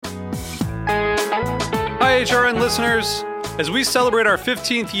HRN listeners. As we celebrate our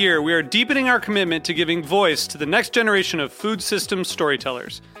 15th year, we are deepening our commitment to giving voice to the next generation of food systems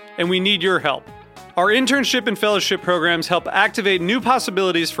storytellers, and we need your help. Our internship and fellowship programs help activate new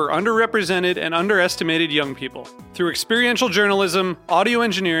possibilities for underrepresented and underestimated young people through experiential journalism, audio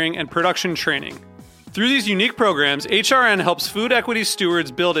engineering, and production training. Through these unique programs, HRN helps food equity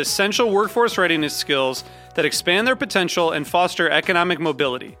stewards build essential workforce readiness skills that expand their potential and foster economic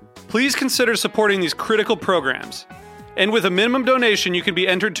mobility. Please consider supporting these critical programs. And with a minimum donation, you can be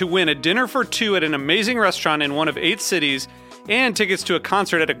entered to win a dinner for two at an amazing restaurant in one of 8 cities and tickets to a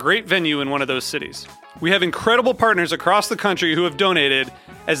concert at a great venue in one of those cities. We have incredible partners across the country who have donated,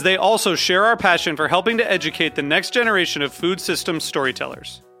 as they also share our passion for helping to educate the next generation of food systems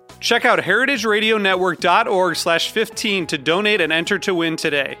storytellers. Check out heritageradionetwork.org/15 to donate and enter to win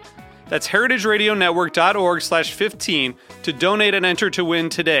today. That's heritageradionetwork.org/15 to donate and enter to win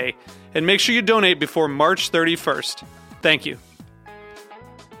today. And make sure you donate before March 31st. Thank you.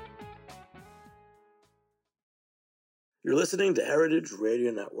 You're listening to Heritage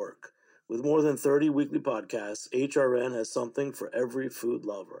Radio Network. With more than 30 weekly podcasts, HRN has something for every food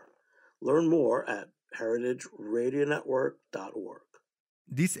lover. Learn more at heritageradionetwork.org.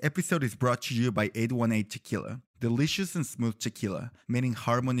 This episode is brought to you by 818 Tequila. Delicious and smooth tequila, made in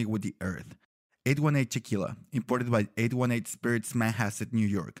harmony with the earth. 818 Tequila, imported by 818 Spirits, Manhasset, New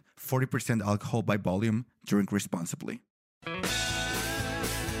York. 40% alcohol by volume. Drink responsibly.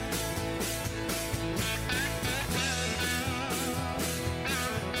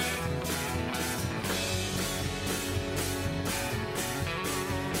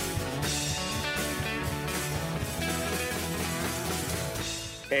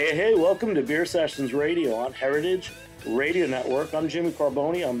 Hey, welcome to Beer Sessions Radio on Heritage Radio Network. I'm Jimmy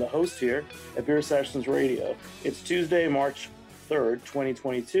Carboni. I'm the host here at Beer Sessions Radio. It's Tuesday, March 3rd,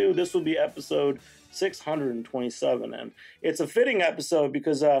 2022. This will be episode 627, and it's a fitting episode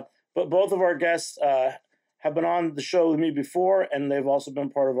because but both of our guests have been on the show with me before, and they've also been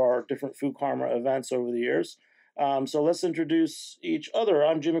part of our different Food Karma events over the years. So let's introduce each other.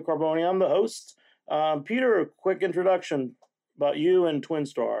 I'm Jimmy Carboni. I'm the host. Peter, a quick introduction about you and Twin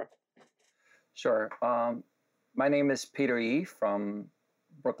Star. Sure. My name is Peter Yee from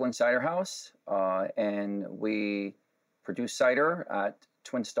Brooklyn Cider House, and we produce cider at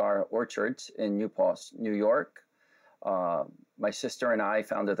Twin Star Orchards in New Paltz, New York. My sister and I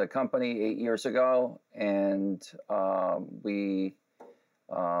founded the company 8 years ago, and we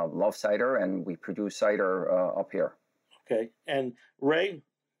love cider, and we produce cider up here. Okay. And Ray?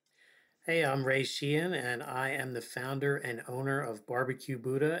 Hey, I'm Ray Sheehan, and I am the founder and owner of BBQ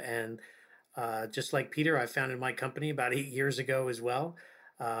Buddha. And just like Peter, I founded my company about 8 years ago as well.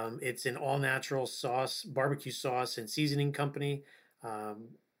 It's an all-natural sauce, barbecue sauce and seasoning company.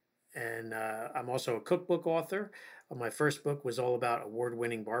 And I'm also a cookbook author. My first book was all about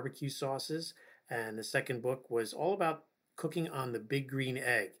award-winning barbecue sauces. And the second book was all about cooking on the Big Green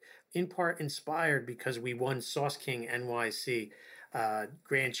Egg, in part inspired because we won Sauce King NYC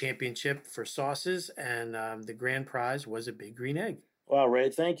Grand Championship for sauces, and the grand prize was a Big Green Egg. Wow, Ray.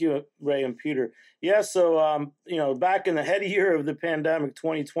 Thank you, Ray and Peter. Yeah, so, back in the head year of the pandemic,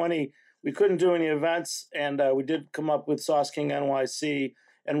 2020, we couldn't do any events, and we did come up with Sauce King NYC,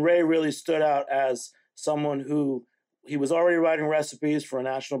 and Ray really stood out as someone who, he was already writing recipes for a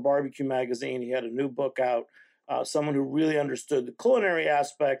national barbecue magazine. He had a new book out, someone who really understood the culinary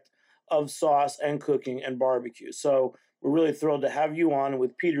aspect of sauce and cooking and barbecue. So we're really thrilled to have you on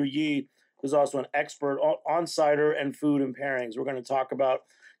with Peter Yee, who's also an expert on cider and food and pairings. We're going to talk about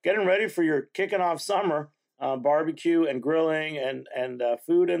getting ready for your kicking off summer, barbecue and grilling and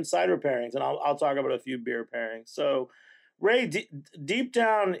food and cider pairings. And I'll talk about a few beer pairings. So Ray, deep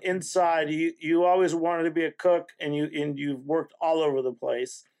down inside, you always wanted to be a cook, and you've worked all over the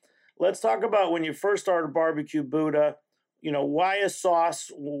place. Let's talk about when you first started BBQ Buddha. Why a sauce?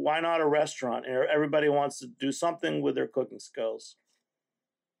 Why not a restaurant? Everybody wants to do something with their cooking skills.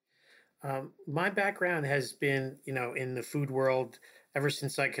 My background has been, in the food world ever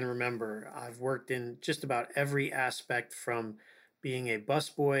since I can remember. I've worked in just about every aspect, from being a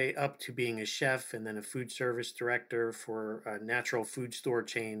busboy up to being a chef and then a food service director for a natural food store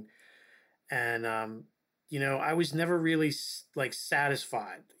chain. And, I was never really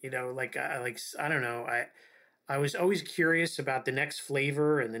satisfied, I don't know. I was always curious about the next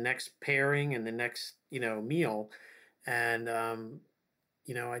flavor and the next pairing and the next, meal. And,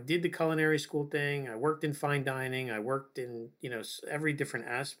 I did the culinary school thing. I worked in fine dining. I worked in, every different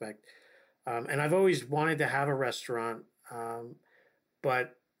aspect. And I've always wanted to have a restaurant.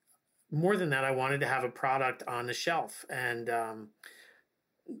 But more than that, I wanted to have a product on the shelf. And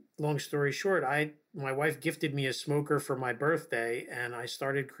long story short, my wife gifted me a smoker for my birthday, and I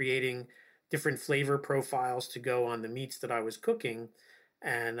started creating different flavor profiles to go on the meats that I was cooking.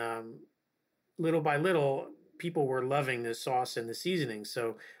 And little by little, people were loving the sauce and the seasoning.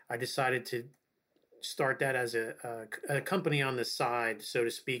 So I decided to start that as a company on the side, so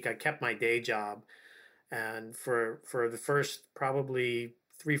to speak. I kept my day job, and for the first probably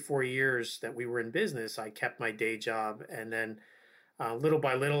 3-4 years that we were in business, I kept my day job, and then little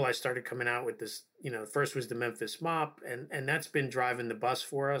by little, I started coming out with this. First was the Memphis Mop, and that's been driving the bus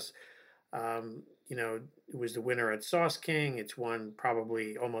for us. It was the winner at Sauce King. It's won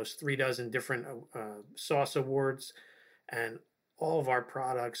probably almost 36 different sauce awards, and all of our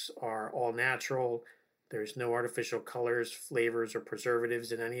products are all natural. There's no artificial colors, flavors, or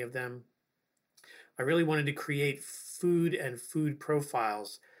preservatives in any of them. I really wanted to create food and food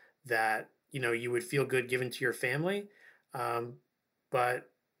profiles that you would feel good giving to your family. But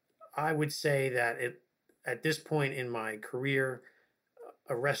I would say that at this point in my career,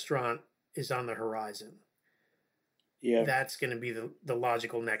 a restaurant is on the horizon. Yeah, that's going to be the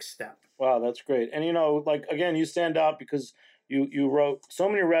logical next step. Wow, that's great. And again, you stand out because you wrote so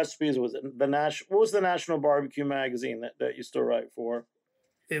many recipes. Was it what was the National Barbecue magazine that you still write for?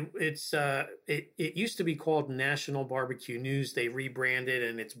 It used to be called National Barbecue News. They rebranded,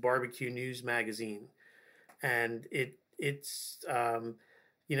 and it's Barbecue News Magazine, and it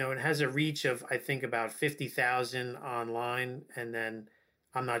has a reach of, I think, about 50,000 online, and then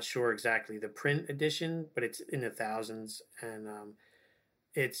I'm not sure exactly the print edition, but it's in the thousands. And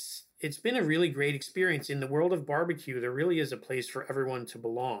it's been a really great experience. In the world of barbecue, there really is a place for everyone to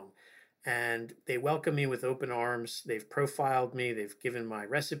belong. And they welcome me with open arms. They've profiled me. They've given my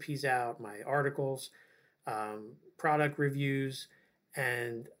recipes out, my articles, product reviews.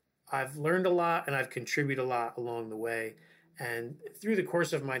 And I've learned a lot, and I've contributed a lot along the way. And through the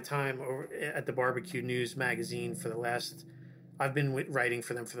course of my time at the Barbecue News magazine I've been writing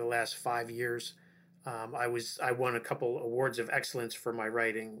for them for the last 5 years. I won a couple awards of excellence for my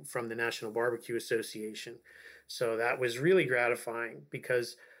writing from the National Barbecue Association. So that was really gratifying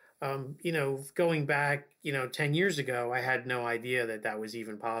because, going back, 10 years ago, I had no idea that was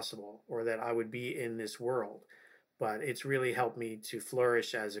even possible or that I would be in this world. But it's really helped me to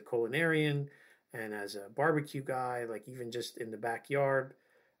flourish as a culinarian and as a barbecue guy, like even just in the backyard.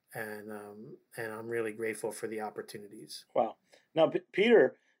 And I'm really grateful for the opportunities. Wow. Now,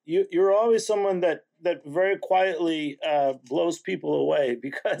 Peter, you're always someone that very quietly blows people away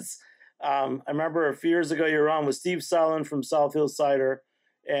because I remember a few years ago you were on with Steve Sellen from South Hill Cider,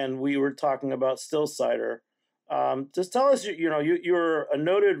 and we were talking about still cider. Just tell us, you're a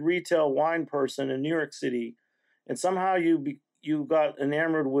noted retail wine person in New York City, and somehow you got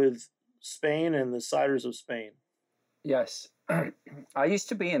enamored with Spain and the ciders of Spain. Yes. I used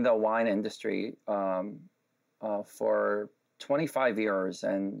to be in the wine industry for 25 years,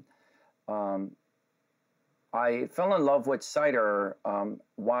 and I fell in love with cider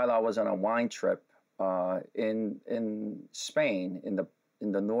while I was on a wine trip in Spain,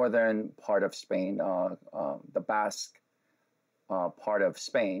 in the northern part of Spain, the Basque part of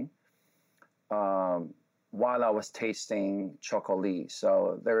Spain, while I was tasting chocolate.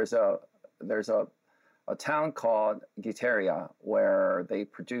 So there's a town called Giteria where they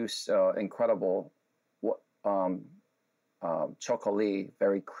produce incredible chocolate,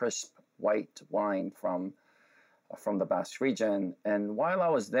 very crisp white wine from the Basque region. And while I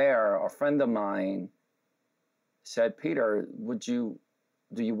was there, a friend of mine said, "Peter,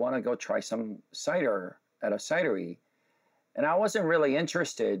 do you want to go try some cider at a cidery?" And I wasn't really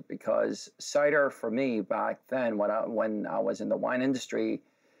interested because cider for me back then, when I was in the wine industry,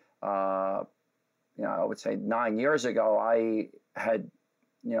 I would say 9 years ago, I had,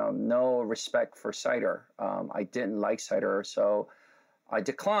 no respect for cider. I didn't like cider, so I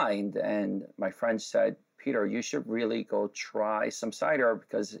declined. And my friend said, "Peter, you should really go try some cider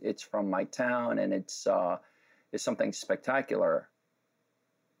because it's from my town and it's something spectacular."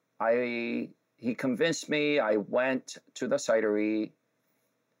 He convinced me. I went to the cidery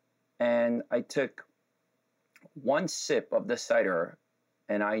and I took one sip of the cider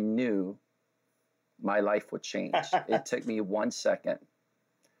and I knew my life would change. It took me 1 second.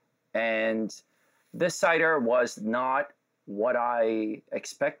 And this cider was not what I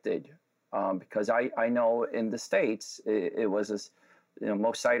expected because I know in the States it was,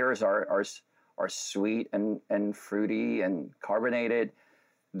 most ciders are sweet and fruity and carbonated.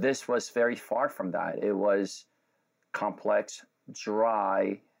 This was very far from that. It was complex,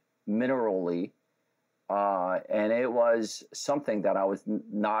 dry, minerally, and it was something that I was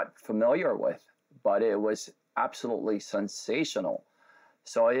not familiar with, but it was absolutely sensational.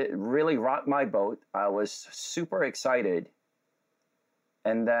 So it really rocked my boat. I was super excited.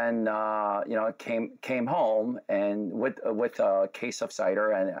 And then, came home and with a case of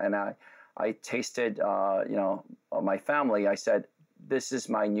cider, and I tasted, my family. I said, this is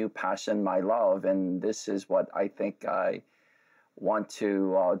my new passion, my love, and this is what I think I want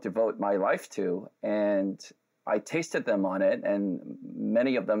to devote my life to. And I tasted them on it, and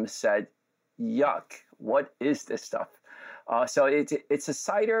many of them said, yuck, what is this stuff? So it's a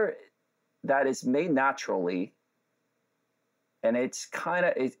cider that is made naturally. And it's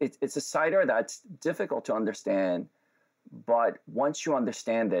it's a cider that's difficult to understand, but once you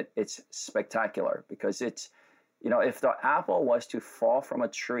understand it, it's spectacular, because it's, if the apple was to fall from a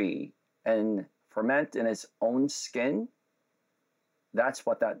tree and ferment in its own skin, that's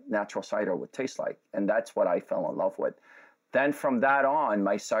what that natural cider would taste like. And that's what I fell in love with. Then from that on,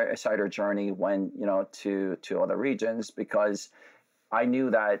 my cider journey went, to other regions, because I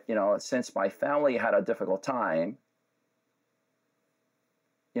knew that, since my family had a difficult time,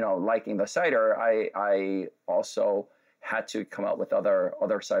 liking the cider, I also had to come up with other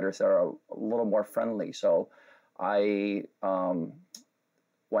ciders that are a little more friendly. So I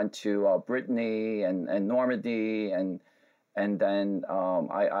went to Brittany and Normandy, and then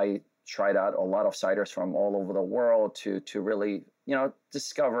I tried out a lot of ciders from all over the world to really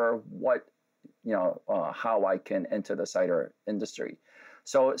discover what how I can enter the cider industry.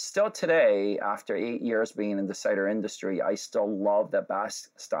 So still today, after 8 years being in the cider industry, I still love the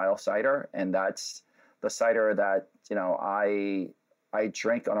Basque style cider, and that's the cider that I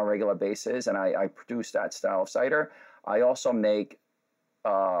drink on a regular basis, and I produce that style of cider. I also make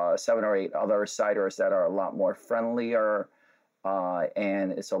 7 or 8 other ciders that are a lot more friendlier,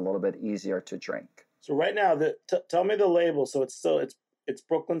 and it's a little bit easier to drink. So right now, tell me the label. So it's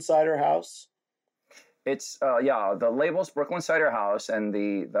Brooklyn Cider House. It's the label's Brooklyn Cider House, and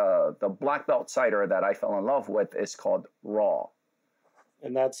the black belt cider that I fell in love with is called Raw.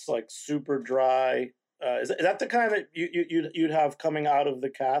 And that's like super dry. Is that the kind that you'd have coming out of the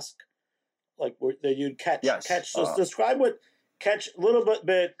cask, like that you'd catch? Yes. So describe what catch a little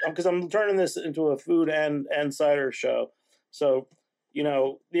bit, because I'm turning this into a food and cider show. So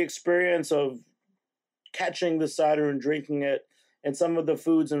the experience of catching the cider and drinking it, and some of the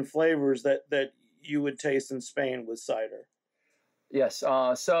foods and flavors that you would taste in Spain with cider. Yes.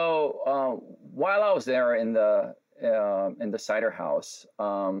 So while I was there in the cider house,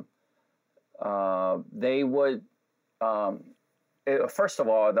 they would first of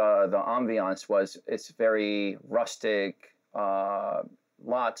all, the ambiance it's very rustic.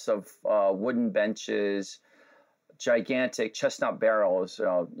 Lots of wooden benches, gigantic chestnut barrels.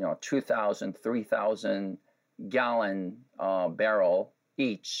 2,000, 3,000 gallon barrel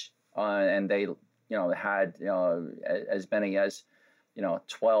each, and they had as many as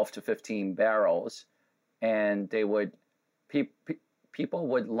 12 to 15 barrels, and they would people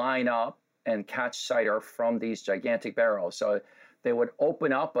would line up and catch cider from these gigantic barrels. So they would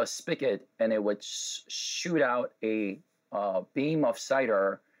open up a spigot, and it would shoot out a beam of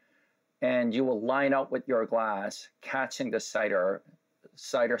cider, and you will line up with your glass, catching the cider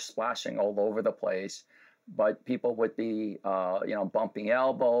splashing all over the place. But people would be, bumping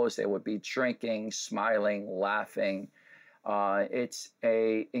elbows. They would be drinking, smiling, laughing. It's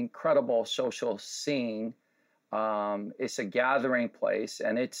a incredible social scene. It's a gathering place,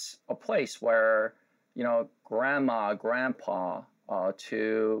 and it's a place where, grandma, grandpa,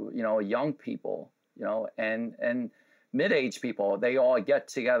 to young people, and mid-aged people, they all get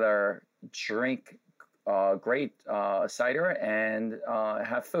together, drink great cider, and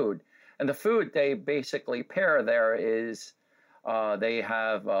have food. And the food they basically pair there is they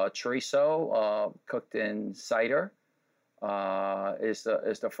have chorizo cooked in cider is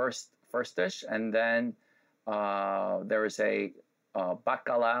the first dish, and then there is a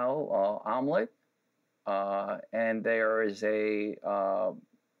bacalao omelet, and there is a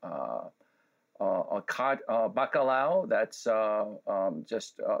cod bacalao that's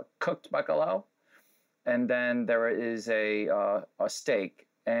just cooked bacalao, and then there is a steak.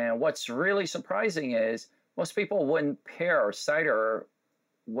 And what's really surprising is most people wouldn't pair cider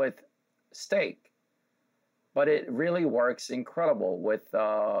with steak, but it really works incredible with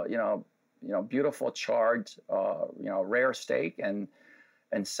beautiful charred rare steak, and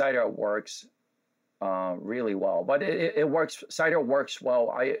cider works really well. But it works. Cider works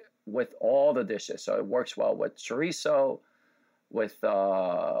well with all the dishes. So it works well with chorizo, with the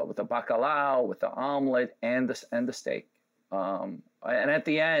bacalao, with the omelet, and the steak. And at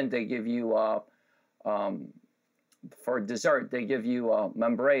the end, they give you, for dessert, they give you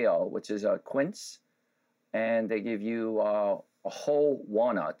membrillo, which is a quince, and they give you whole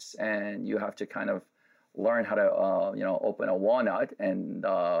walnuts, and you have to kind of learn how to open a walnut and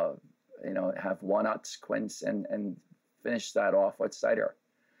have walnuts, quince, and finish that off with cider.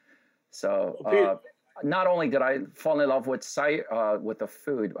 So not only did I fall in love with with the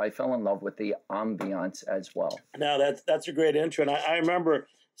food, I fell in love with the ambiance as well. Now that's a great intro, and I remember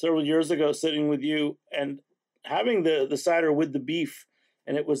several years ago sitting with you and having the cider with the beef,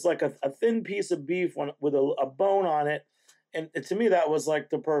 and it was like a thin piece of beef with a bone on it, and to me that was like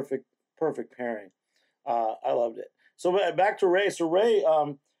the perfect pairing. I loved it. So back to Ray. So Ray,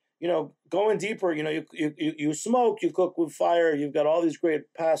 going deeper, you smoke, you cook with fire, you've got all these great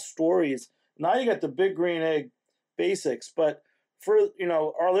past stories. Now you got the Big Green Egg basics, but for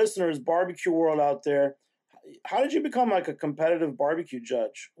our listeners, barbecue world out there, how did you become like a competitive barbecue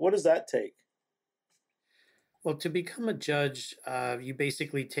judge? What does that take? Well, to become a judge, you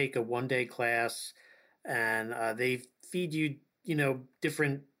basically take a 1-day class, and they feed you,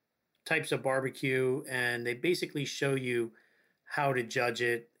 different types of barbecue, and they basically show you how to judge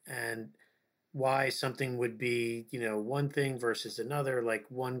it and why something would be, one thing versus another, like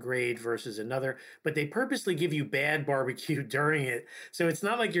one grade versus another. But they purposely give you bad barbecue during it. So it's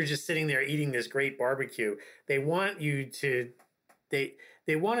not like you're just sitting there eating this great barbecue. They want you to, they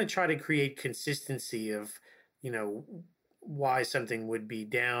want to try to create consistency of, why something would be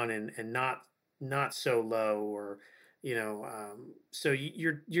down and not so low, or, so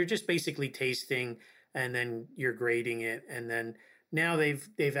you're just basically tasting, and then you're grading it. And then now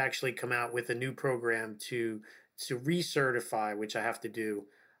they've actually come out with a new program to recertify, which I have to do,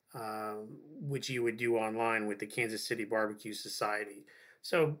 which you would do online with the Kansas City Barbecue Society.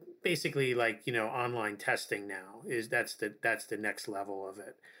 So basically, like, online testing now that's the next level of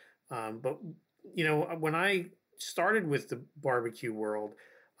it. But when I started with the barbecue world,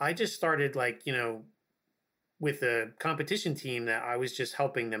 I just started like, with a competition team that I was just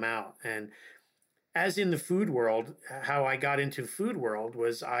helping them out. And as in the food world, how I got into food world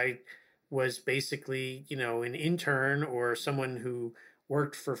was I was basically, an intern or someone who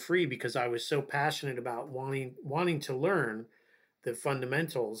worked for free because I was so passionate about wanting to learn the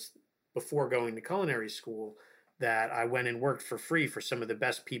fundamentals before going to culinary school, that I went and worked for free for some of the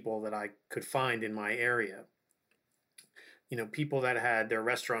best people that I could find in my area. People that had their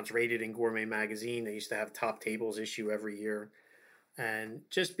restaurants rated in Gourmet Magazine. They used to have Top Tables issue every year. And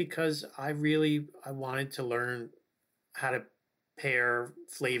just because I wanted to learn how to pair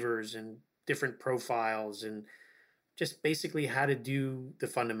flavors and different profiles, and just basically how to do the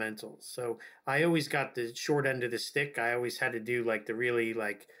fundamentals. So I always got the short end of the stick. I always had to do like the really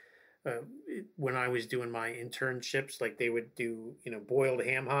when I was doing my internships, like they would do, boiled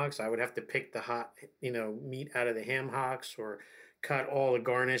ham hocks. I would have to pick the hot, meat out of the ham hocks, or cut all the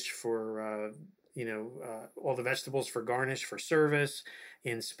garnish for, all the vegetables for garnish for service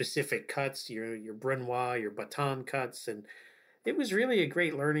in specific cuts, your brunoise, your baton cuts. And it was really a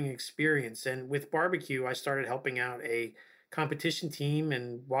great learning experience. And with barbecue, I started helping out a competition team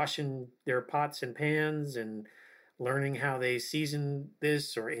and washing their pots and pans and learning how they season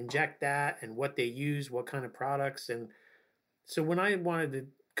this or inject that and what they use, what kind of products. And so when I wanted to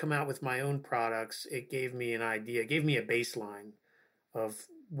come out with my own products, it gave me an idea, it gave me a baseline of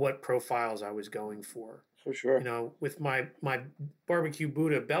what profiles I was going for. For sure. With my barbecue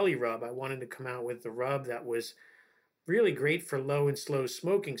Buddha belly rub, I wanted to come out with the rub that was really great for low and slow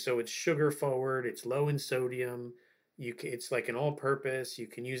smoking. So it's sugar forward, it's low in sodium. It's like an all-purpose. You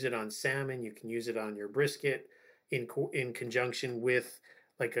can use it on salmon. You can use it on your brisket in conjunction with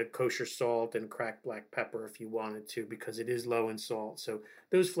like a kosher salt and cracked black pepper if you wanted to, because it is low in salt. So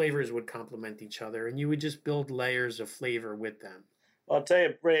those flavors would complement each other, and you would just build layers of flavor with them. Well, I'll tell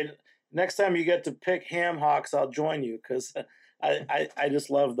you, Ray, next time you get to pick ham hocks, I'll join you, because I just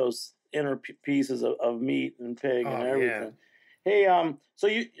love those inner pieces of meat and pig and everything. Yeah. Hey, so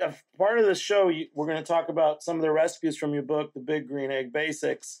you part of this show, we're going to talk about some of the recipes from your book, The Big Green Egg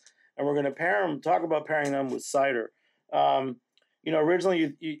Basics, and we're going to talk about pairing them with cider.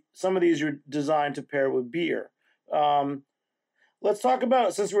 Originally, some of these you're designed to pair with beer. Let's talk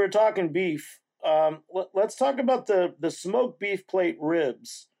about, since we were talking beef, let's talk about the smoked beef plate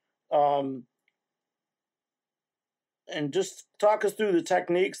ribs. And just talk us through the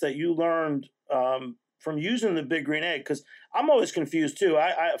techniques that you learned from using the Big Green Egg, because I'm always confused too.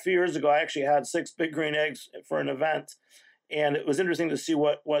 A few years ago, I actually had 6 Big Green Eggs for an event, and it was interesting to see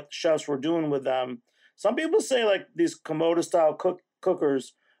what chefs were doing with them. Some people say like these Komodo style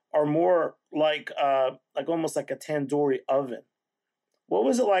cookers are more like almost like a tandoori oven. What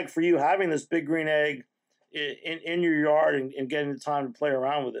was it like for you having this Big Green Egg in your yard and getting the time to play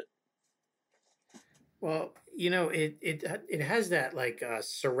around with it? Well, it has that like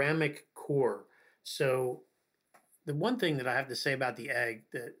ceramic core. So the one thing that I have to say about the egg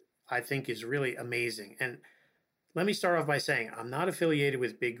that I think is really amazing, and let me start off by saying I'm not affiliated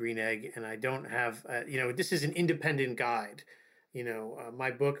with Big Green Egg, and I don't have, this is an independent guide.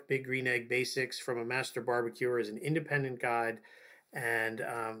 My book, Big Green Egg Basics from a Master Barbecuer, is an independent guide, and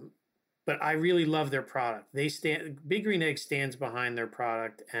but I really love their product. Big Green Egg stands behind their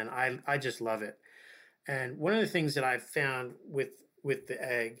product, and I just love it. And one of the things that I've found with the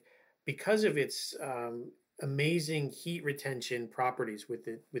egg, because of its amazing heat retention properties with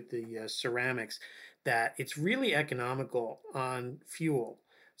the ceramics, that it's really economical on fuel.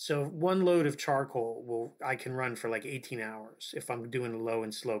 So one load of charcoal I can run for like 18 hours if I'm doing a low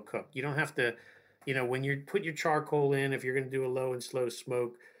and slow cook. You don't have to, when you put your charcoal in, if you're going to do a low and slow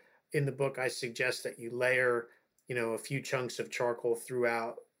smoke, in the book I suggest that you layer, a few chunks of charcoal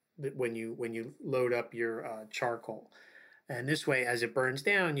throughout when you load up your charcoal. And this way, as it burns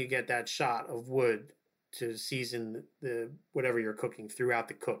down, you get that shot of wood to season the whatever you're cooking throughout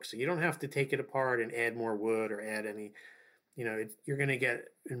the cook. So you don't have to take it apart and add more wood or add any, you're going to get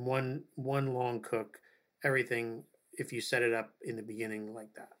in one long cook everything if you set it up in the beginning like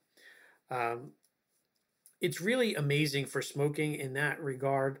that. It's really amazing for smoking in that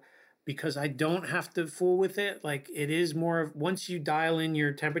regard because I don't have to fool with it. Like it is more of once you dial in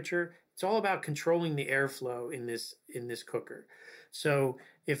your temperature, it's all about controlling the airflow in this cooker. So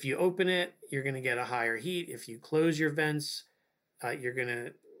if you open it, you're going to get a higher heat. If you close your vents, you're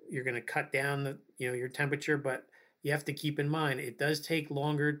gonna cut down your temperature. But you have to keep in mind it does take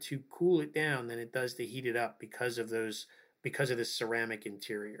longer to cool it down than it does to heat it up because of the ceramic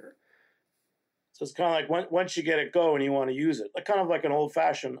interior. So it's kind of like once you get it going, you want to use it, like kind of like an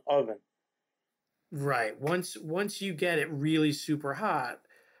old-fashioned oven. Right. Once you get it really super hot,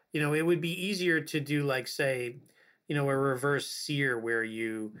 it would be easier to do like say, a reverse sear where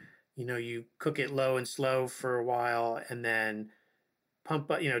you cook it low and slow for a while and then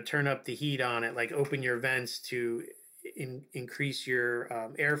pump up, turn up the heat on it, like open your vents to increase your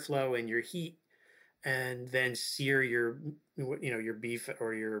airflow and your heat, and then sear your beef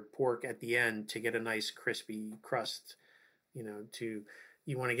or your pork at the end to get a nice crispy crust. You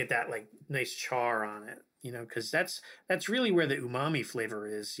want to get that like nice char on it, because that's really where the umami flavor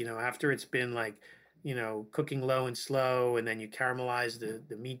is. After it's been like cooking low and slow, and then you caramelize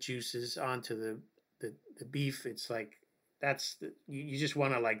the meat juices onto the beef. It's like you just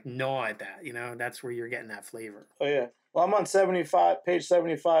want to like gnaw at that. That's where you're getting that flavor. Oh yeah. Well, I'm on page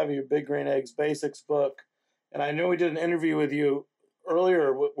 75 of your Big Green Eggs Basics book, and I know we did an interview with you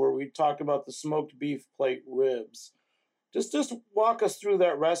earlier where we talked about the smoked beef plate ribs. Just walk us through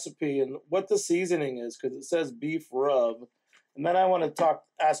that recipe and what the seasoning is, because it says beef rub, and then I want to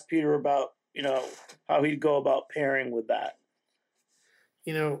ask Peter about how he'd go about pairing with that.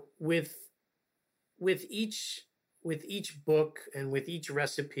 With each book and with each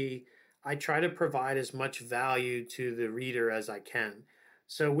recipe, I try to provide as much value to the reader as I can.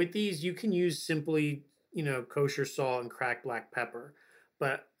 So with these, you can use simply, kosher salt and cracked black pepper.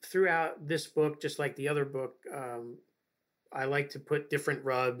 But throughout this book, just like the other book, I like to put different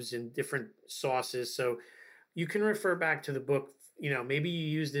rubs and different sauces. So you can refer back to the book. Maybe you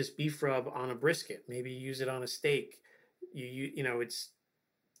use this beef rub on a brisket. Maybe you use it on a steak.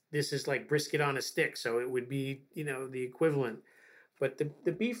 This is like brisket on a stick. So it would be, the equivalent. But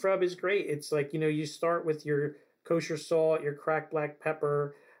the beef rub is great. It's like, you start with your kosher salt, your cracked black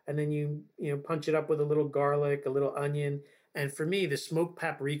pepper, and then you punch it up with a little garlic, a little onion. And for me, the smoked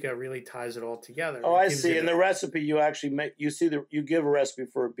paprika really ties it all together. Oh, I see. In the recipe, you actually you give a recipe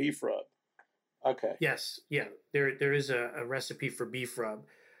for a beef rub. Okay. Yes. Yeah. There is a recipe for beef rub.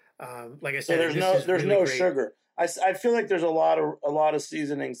 Like I said, so there's no sugar. I feel like there's a lot of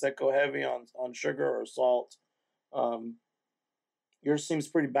seasonings that go heavy on sugar or salt. Yours seems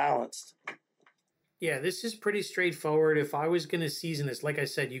pretty balanced. Yeah, this is pretty straightforward. If I was going to season this, like I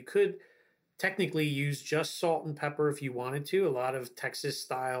said, you could technically use just salt and pepper if you wanted to. A lot of Texas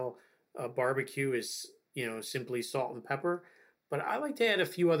style barbecue is, simply salt and pepper. But I like to add a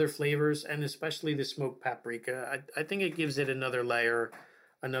few other flavors, and especially the smoked paprika. I think it gives it another layer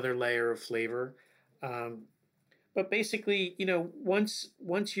of flavor. But basically,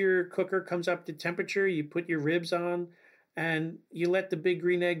 once your cooker comes up to temperature, you put your ribs on, and you let the Big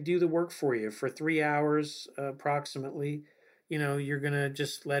Green Egg do the work for you for 3 hours approximately. You're going to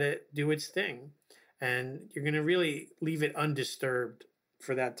just let it do its thing, and you're going to really leave it undisturbed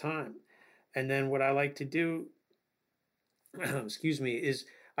for that time. And then what I like to do, excuse me, is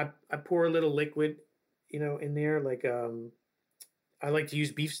I pour a little liquid, in there. Like I like to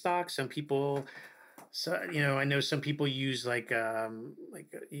use beef stock. Some people So, I know some people use an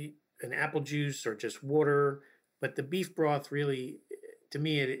apple juice or just water, but the beef broth really, to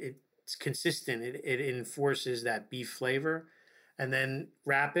me, it's consistent. It enforces that beef flavor, and then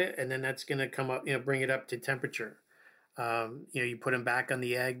wrap it, and then that's going to come up, bring it up to temperature. You put them back on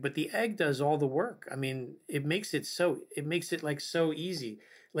the egg, but the egg does all the work. I mean, it makes it like so easy.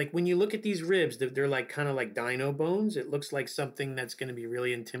 Like when you look at these ribs, they're like kind of like dino bones. It looks like something that's going to be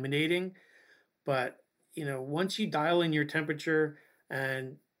really intimidating. But, once you dial in your temperature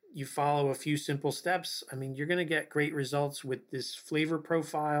and you follow a few simple steps, I mean, you're going to get great results with this flavor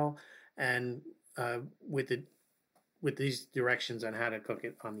profile and with these directions on how to cook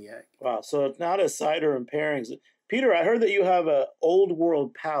it on the egg. Wow. So it's not a cider and pairings. Peter, I heard that you have a old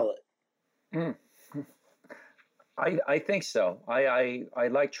world palate. Mm. I think so. I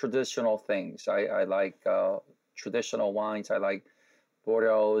like traditional things. I like traditional wines. I like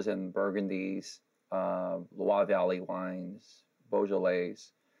Bordeaux and Burgundies, Loire Valley wines, Beaujolais.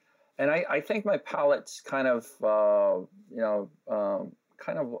 And I think my palate's kind of,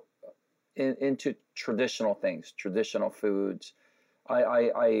 into traditional things, traditional foods.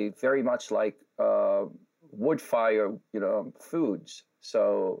 I very much like wood fire, foods.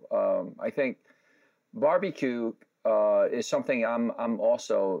 So I think barbecue is something I'm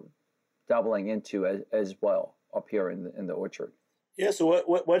also dabbling into as well up here in the orchard. Yeah. So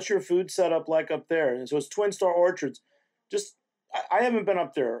what's your food setup like up there? And so it's Twin Star Orchards. Just I haven't been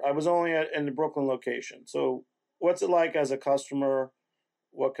up there. I was only in the Brooklyn location. So what's it like as a customer?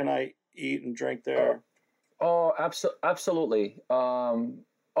 What can I eat and drink there? Absolutely.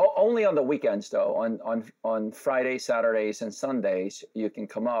 Only on the weekends though. On Fridays, Saturdays, and Sundays, you can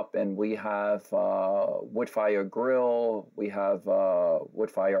come up and we have wood fire grill. We have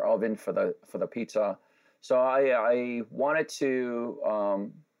wood fire oven for the pizza. So I wanted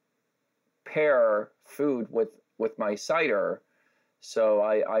to pair food with my cider. So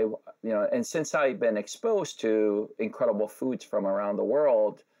I and since I've been exposed to incredible foods from around the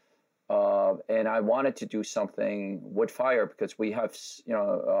world, and I wanted to do something wood fire because we have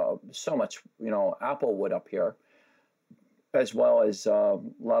so much apple wood up here, as well as a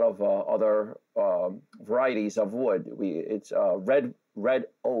lot of other varieties of wood. It's red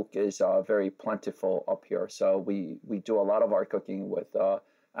oak is very plentiful up here, so we do a lot of our cooking with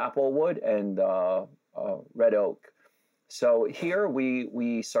apple wood and red oak. So here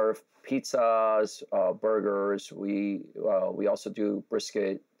we serve pizzas, burgers. We also do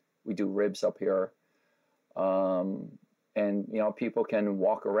brisket. We do ribs up here, and people can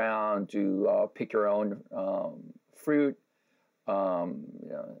walk around, pick your own fruit,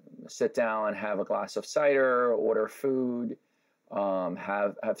 sit down and have a glass of cider, order food,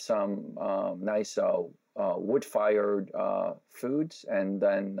 have some nice wood fired foods, and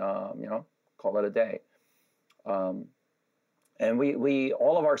then call it a day. And we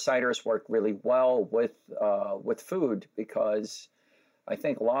all of our ciders work really well with food because I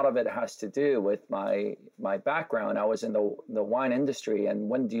think a lot of it has to do with my background. I was in the wine industry, and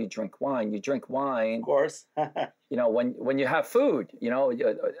when do you drink wine? You drink wine, Of course. when you have food.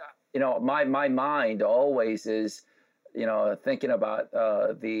 My mind always is, thinking about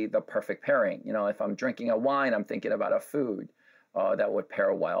the perfect pairing. If I'm drinking a wine, I'm thinking about a food that would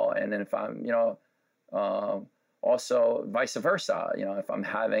pair well, and then if I'm also vice versa, if I'm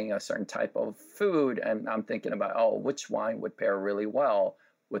having a certain type of food and I'm thinking about, which wine would pair really well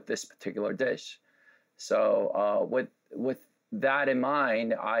with this particular dish. So with that in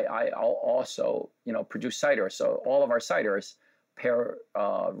mind, I'll also, produce cider. So all of our ciders pair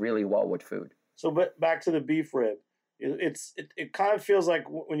really well with food. So but back to the beef rib. It kind of feels like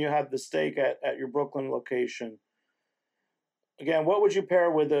when you have the steak at your Brooklyn location. Again, what would you pair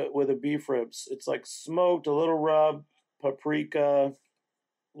with a beef ribs? It's like smoked, a little rub, paprika,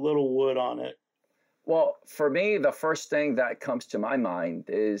 little wood on it. Well, for me, the first thing that comes to my mind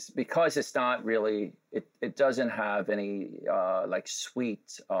is because it's not really, it doesn't have any like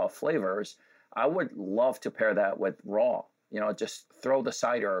sweet flavors. I would love to pair that with raw. Just throw the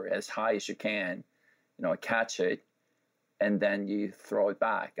cider as high as you can, catch it, and then you throw it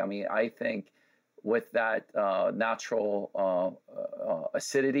back. I mean, I think with that natural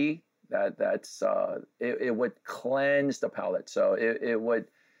acidity, it would cleanse the palate. So it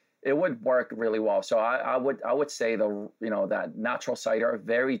would work really well. So I would say that natural cider,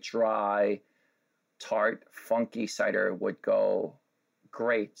 very dry, tart, funky cider would go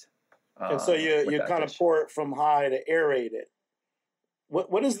great. And so you kind of pour it from high to aerate it.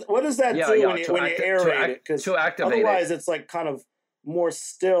 What does that do when you aerate it? Because otherwise it's like kind of more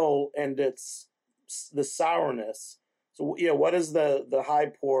still and it's the sourness. So what does the high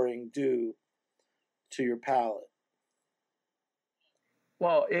pouring do to your palate?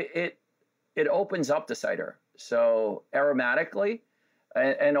 Well, it opens up the cider, so aromatically,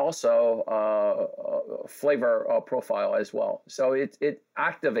 and also flavor profile as well. So it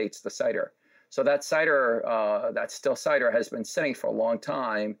activates the cider. So that cider, that still cider, has been sitting for a long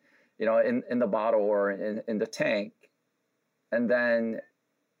time, in the bottle or in the tank, and then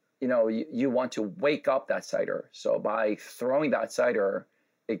you want to wake up that cider. So by throwing that cider,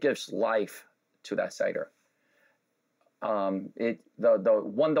 it gives life to that cider. The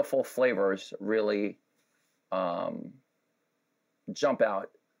wonderful flavors really jump out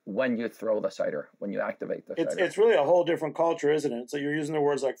when you throw the cider, when you activate the cider. It's really a whole different culture, isn't it? So you're using the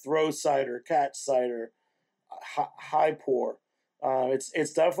words like throw cider, catch cider, high pour.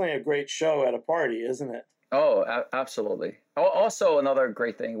 It's definitely a great show at a party, isn't it? Oh, absolutely. Also, another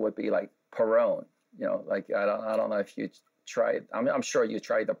great thing would be like Peroni. Like I don't know if you tried. I'm sure you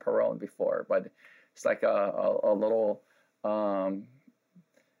tried the Peroni before, but it's like a little.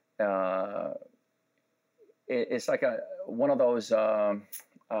 It's like one of those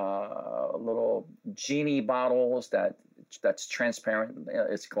little genie bottles that's transparent.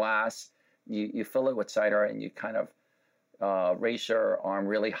 It's glass. You fill it with cider and you kind of raise your arm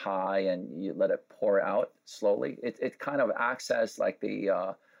really high and you let it pour out slowly. It kind of acts as like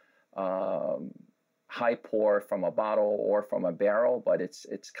the high pour from a bottle or from a barrel, but it's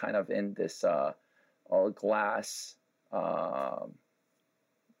kind of in this glass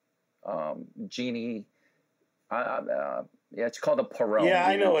genie. Yeah, it's called a Peroni. Yeah,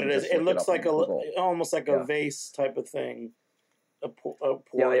 I know what it is. It looks like almost like a vase type of thing. A pour.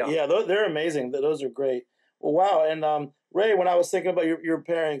 Yeah, they're amazing. Those are great. Well, wow. And Ray, when I was thinking about your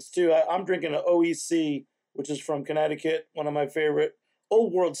pairings too, I'm drinking an OEC, which is from Connecticut, one of my favorite,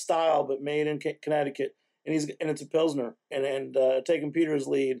 old world style, but made in Connecticut, and it's a Pilsner. And taking Peter's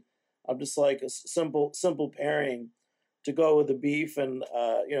lead, I'm just like a simple pairing to go with the beef, and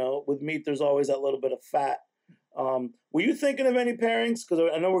with meat, there's always that little bit of fat. Were you thinking of any pairings? Because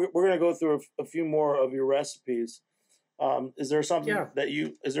I know we're going to go through a few more of your recipes. Is there something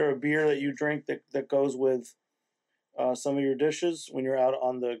is there a beer that you drink that goes with some of your dishes when you're out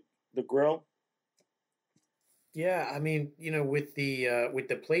on the grill? Yeah, I mean, with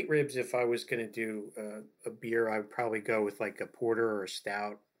the plate ribs, if I was going to do a beer, I would probably go with like a porter or a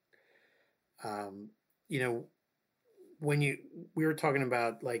stout. When we were talking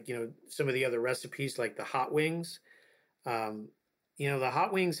about like, some of the other recipes, like the hot wings, the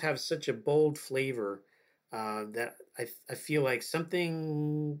hot wings have such a bold flavor that I feel like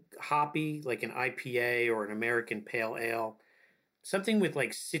something hoppy, like an IPA or an American Pale Ale, something with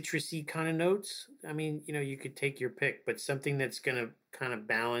like citrusy kind of notes. I mean, you could take your pick, but something that's going to kind of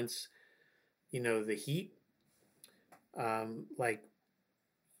balance, the heat. Like,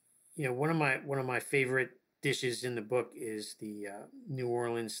 one of my favorite dishes in the book is the New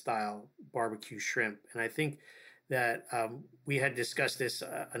Orleans style barbecue shrimp, and I think that we had discussed this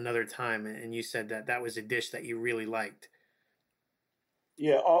another time, and you said that was a dish that you really liked.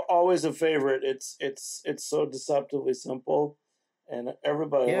 Yeah, always a favorite. It's so deceptively simple, and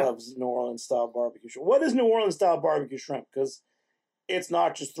everybody loves New Orleans style barbecue shrimp. What is New Orleans style barbecue shrimp? Because it's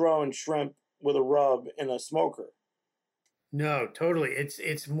not just throwing shrimp with a rub in a smoker. No, totally.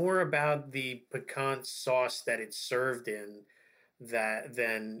 It's more about the piquant sauce that it's served in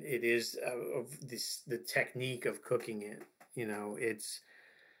than it is of the technique of cooking it.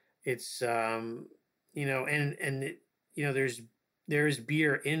 There's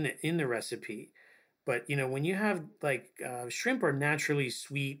beer in the recipe, but when you have like shrimp are naturally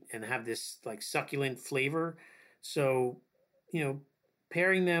sweet and have this like succulent flavor, so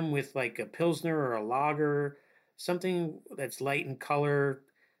pairing them with like a pilsner or a lager, something that's light in color,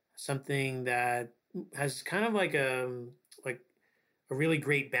 something that has kind of like a really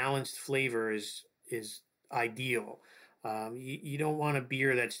great balanced flavor is ideal. You don't want a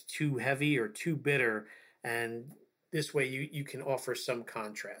beer that's too heavy or too bitter, and this way you can offer some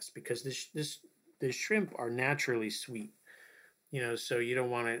contrast because the shrimp are naturally sweet. So you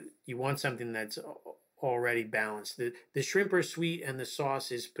want something that's already balanced. The shrimp are sweet and the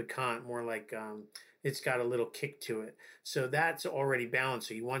sauce is piquant, more like it's got a little kick to it. So that's already balanced.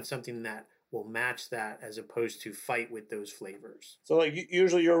 So you want something that will match that as opposed to fight with those flavors. So like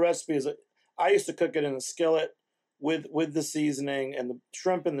usually your recipe is, I used to cook it in a skillet with the seasoning and the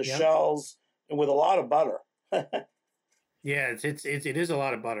shrimp in the shells and with a lot of butter. Yeah, it is a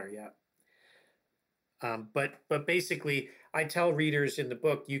lot of butter. Yeah. But basically I tell readers in the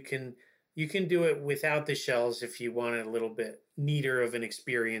book, you can do it without the shells if you want it a little bit neater of an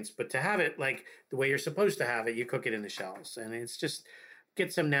experience, but to have it like the way you're supposed to have it, you cook it in the shells, and it's just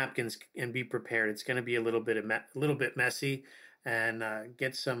get some napkins and be prepared. It's going to be a little bit messy, and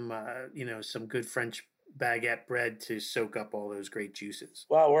get some some good French baguette bread to soak up all those great juices.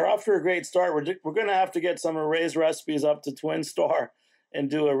 Well, we're off to a great start. We're going to have to get some of Ray's recipes up to Twin Star and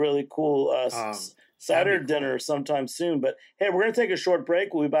do a really cool cider dinner sometime soon. But hey, we're going to take a short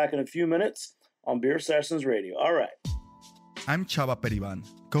break. We'll be back in a few minutes on Beer Sessions Radio. All right. I'm Chava Periban,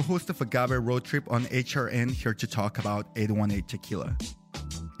 co-host of Agave Road Trip on HRN, here to talk about 818 Tequila.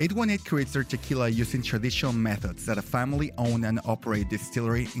 818 creates their tequila using traditional methods at a family-owned and operated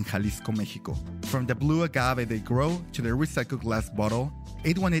distillery in Jalisco, Mexico. From the blue agave they grow to their recycled glass bottle,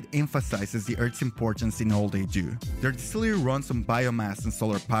 818 emphasizes the earth's importance in all they do. Their distillery runs on biomass and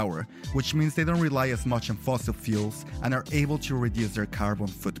solar power, which means they don't rely as much on fossil fuels and are able to reduce their carbon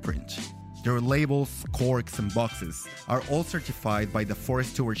footprint. Their labels, corks, and boxes are all certified by the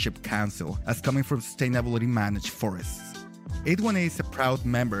Forest Stewardship Council as coming from sustainability managed forests. 818 is a proud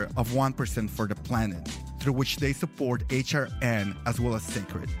member of 1% for the Planet, through which they support HRN as well as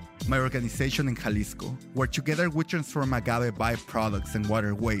Sacred, my organization in Jalisco, where together we transform agave byproducts and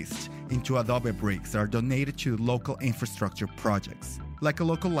water waste into adobe bricks that are donated to local infrastructure projects, like a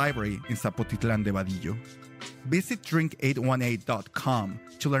local library in Zapotitlan de Vadillo. Visit drink818.com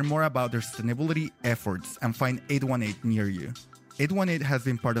to learn more about their sustainability efforts and find 818 near you. 818 has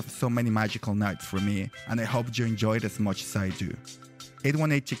been part of so many magical nights for me, and I hope you enjoy it as much as I do.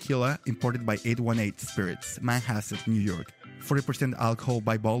 818 Tequila, imported by 818 Spirits, Manhasset, New York. 40% alcohol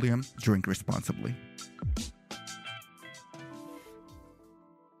by volume. Drink responsibly.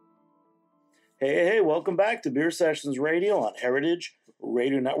 Hey, welcome back to Beer Sessions Radio on Heritage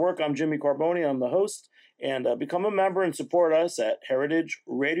Radio Network. I'm Jimmy Carboni. I'm the host. And become a member and support us at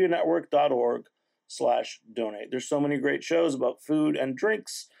heritageradionetwork.org/donate. There's so many great shows about food and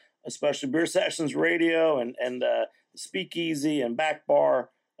drinks, especially Beer Sessions Radio and Speakeasy and Back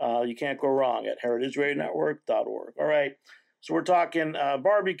Bar. You can't go wrong at heritageradionetwork.org. All right. So we're talking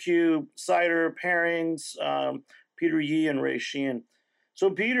barbecue, cider, pairings, Peter Yee and Ray Sheehan.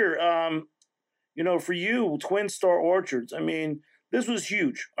 So Peter, for you, Twin Star Orchards, I mean, this was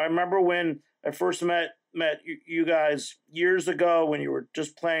huge. I remember when I first met you guys years ago when you were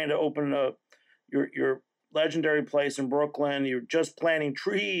just planning to open your legendary place in Brooklyn. You were just planting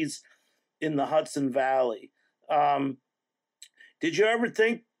trees in the Hudson Valley. Did you ever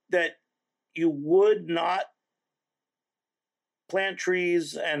think that you would not plant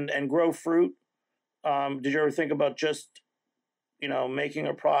trees and grow fruit? Did you ever think about just, making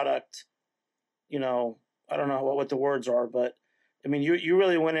a product? I don't know what the words are, but I mean, you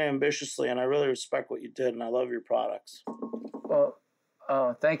really went in ambitiously, and I really respect what you did, and I love your products. Well,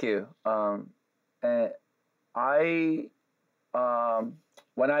 thank you. When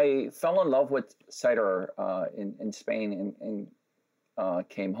I fell in love with cider in Spain and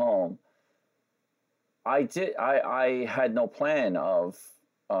came home, I had no plan of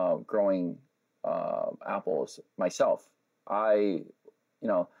growing apples myself. I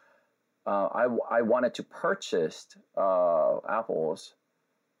wanted to purchase apples,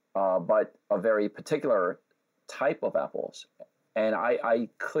 but a very particular type of apples, and I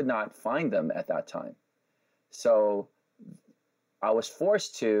could not find them at that time. So I was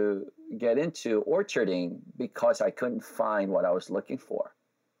forced to get into orcharding because I couldn't find what I was looking for.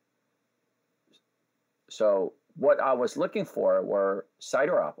 So what I was looking for were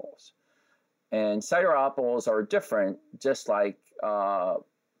cider apples, and cider apples are different, just like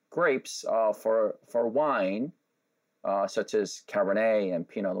grapes for wine, such as Cabernet and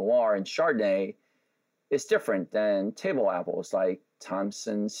Pinot Noir and Chardonnay, is different than table apples like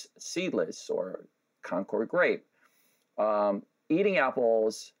Thompson's Seedless or Concord Grape. Eating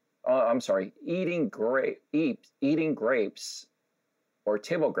grapes or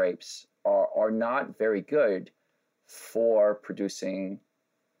table grapes are not very good for producing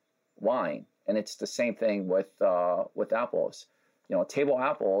wine, and it's the same thing with apples. Table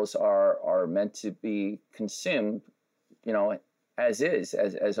apples are meant to be consumed, as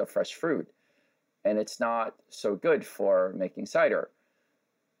a fresh fruit, and it's not so good for making cider.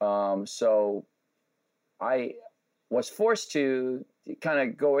 So I was forced to kind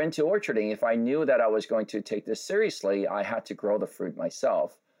of go into orcharding. If I knew that I was going to take this seriously, I had to grow the fruit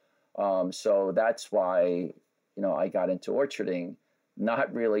myself. So that's why, I got into orcharding,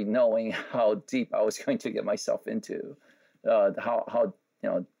 not really knowing how deep I was going to get myself into. How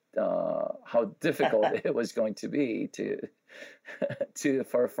difficult it was going to be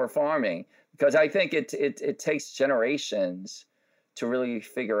for farming, because I think it takes generations to really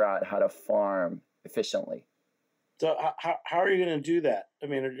figure out how to farm efficiently. So how are you going to do that? I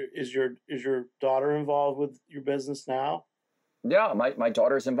mean, is your daughter involved with your business now? Yeah, my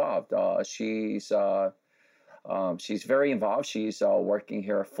daughter's involved. She's very involved. She's working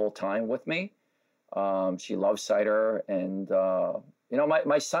here full time with me. She loves cider, and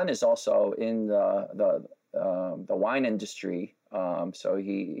my son is also in the wine industry. So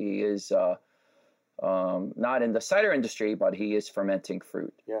he is not in the cider industry, but he is fermenting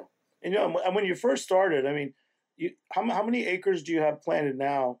fruit. Yeah. And when you first started, I mean, how many acres do you have planted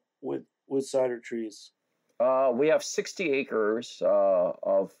now with cider trees? We have 60 acres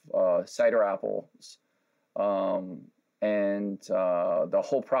of cider apples, and the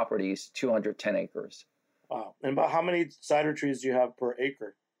whole property is 210 acres. Wow. And about how many cider trees do you have per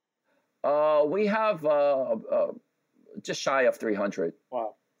acre? We have just shy of 300.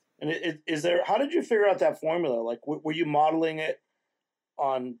 Wow. And how did you figure out that formula? Like, were you modeling it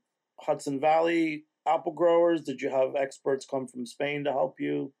on Hudson Valley apple growers? Did you have experts come from Spain to help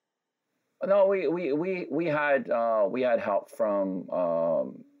you? No, we had help from a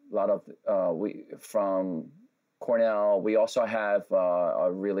lot of from Cornell. We also have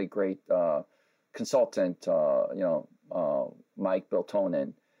a really great consultant, Mike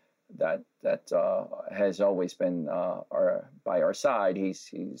Biltonen, that has always been by our side.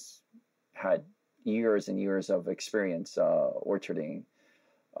 He's had years and years of experience orcharding,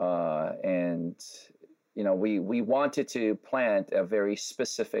 and we wanted to plant a very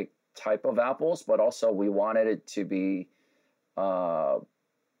specific type of apples, but also we wanted it to be a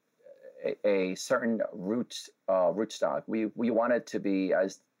certain root stock. We wanted to be,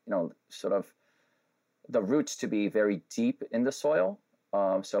 as sort of the roots to be very deep in the soil.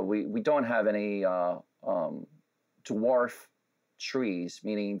 So we don't have any dwarf trees,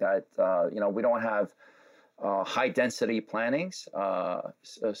 meaning that we don't have high density plantings.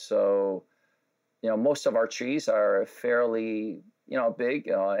 So most of our trees are fairly big,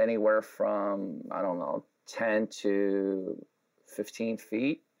 anywhere from 10 to 15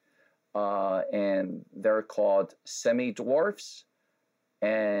 feet, and they're called semi-dwarfs.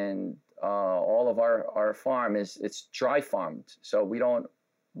 And all of our farm it's dry farmed, so we don't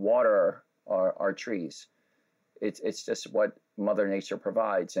water our trees. It's just what Mother Nature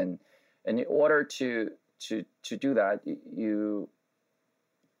provides, and in order to do that,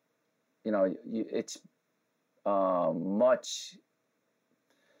 it's much.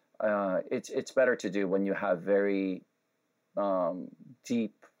 It's better to do when you have very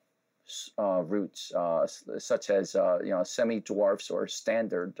deep roots, such as semi-dwarfs or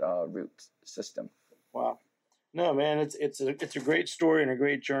standard root system. Wow. No, man, it's a great story and a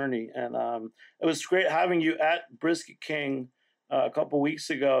great journey, and it was great having you at Brisket King a couple weeks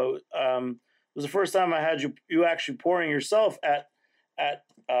ago. It was the first time I had you actually pouring yourself at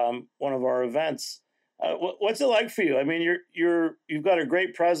one of our events. What's it like for you? I mean, you've got a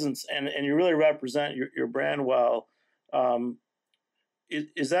great presence, and you really represent your brand well.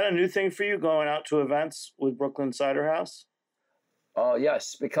 Is that a new thing for you, going out to events with Brooklyn Cider House?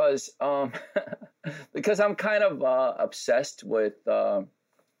 Yes, because because I'm kind of obsessed with a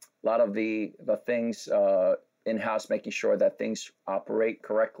lot of the things in-house, making sure that things operate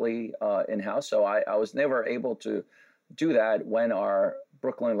correctly in-house. So I was never able to do that when our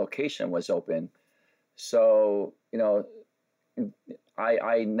Brooklyn location was open. So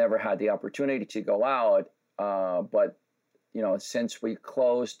I never had the opportunity to go out, but since we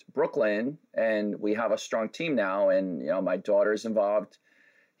closed Brooklyn and we have a strong team now, and my daughter's involved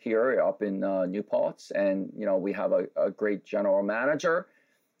here up in New Paltz, and we have a great general manager.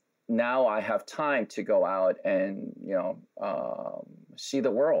 Now I have time to go out and see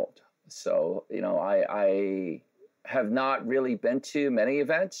the world. So I have not really been to many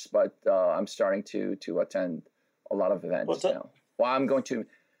events, but I'm starting to attend a lot of events now. Well, I'm going to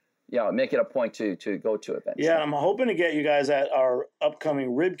make it a point to go to events. Yeah, and I'm hoping to get you guys at our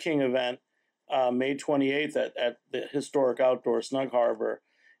upcoming Rib King event, May 28th at the historic outdoor Snug Harbor.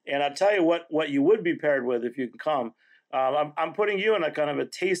 And I'll tell you what you would be paired with if you can come. I'm putting you in a kind of a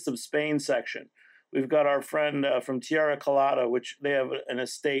Taste of Spain section. We've got our friend from Tierra Colada, which they have an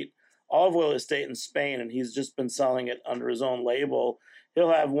estate, olive oil estate in Spain, and he's just been selling it under his own label.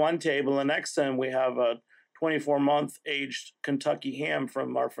 He'll have one table, and next time we have a 24-month aged Kentucky ham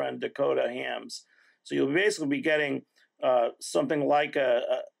from our friend Dakota Hams. So you'll basically be getting something like a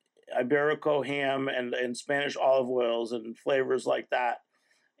Iberico ham and Spanish olive oils and flavors like that.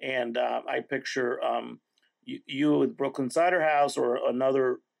 And I picture you with Brooklyn Cider House or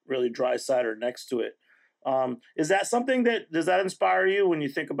another really dry cider next to it. Is that something does that inspire you when you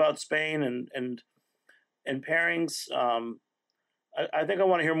think about Spain and pairings? I think I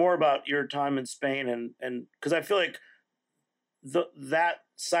want to hear more about your time in Spain, and because I feel like that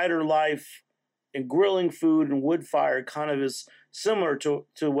cider life and grilling food and wood fire kind of is similar to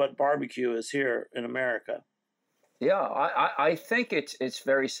what barbecue is here in America. Yeah, I think it's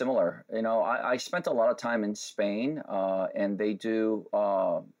very similar. I spent a lot of time in Spain, and they do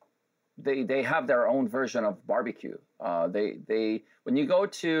they have their own version of barbecue. They when you go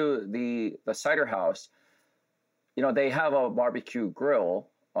to the cider house, they have a barbecue grill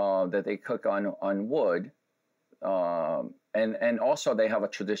that they cook on wood, and also they have a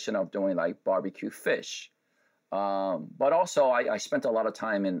tradition of doing like barbecue fish. But also I spent a lot of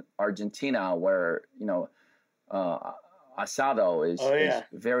time in Argentina where asado is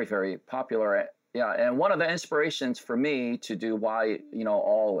very, very popular. Yeah, and one of the inspirations for me to do why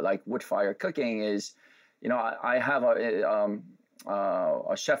all like wood fire cooking is, I have a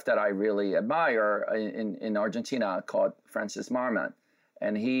chef that I really admire in Argentina called Francis Marmont,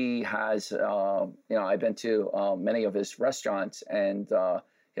 and he has I've been to many of his restaurants, and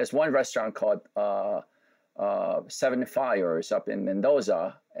he has one restaurant called Seven Fires up in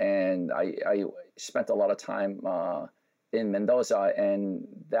Mendoza, and I spent a lot of time in Mendoza, and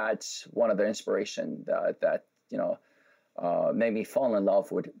that's one of the inspiration that made me fall in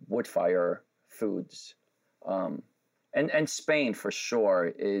love with wood fire foods. And Spain for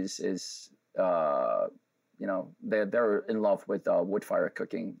sure is they're in love with wood fire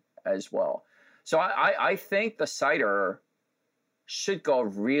cooking as well. So I think the cider should go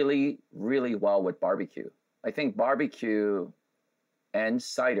really, really well with barbecue. I think barbecue and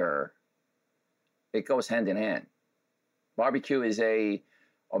cider, it goes hand in hand. Barbecue is a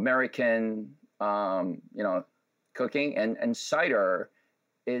American, cooking, and cider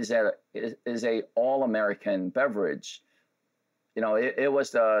is a all American beverage. It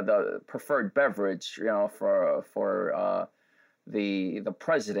was the preferred beverage, for the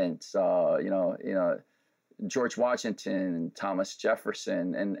presidents, George Washington, Thomas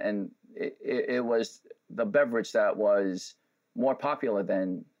Jefferson, and it was the beverage that was more popular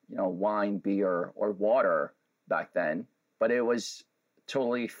than wine, beer, or water back then. But it was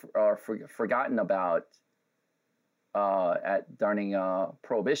totally forgotten about during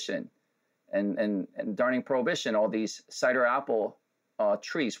Prohibition, and during Prohibition, all these cider apple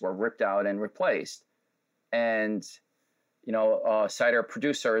trees were ripped out and replaced, and cider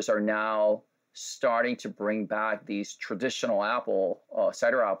producers are now starting to bring back these traditional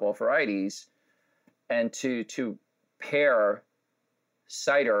cider apple varieties, and to pair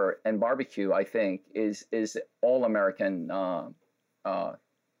cider and barbecue, I think is all American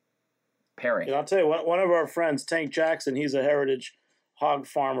pairing. I'll tell you, one of our friends, Tank Jackson, he's a heritage hog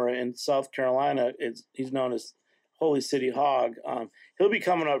farmer in South Carolina. He's known as Holy City Hog. He'll be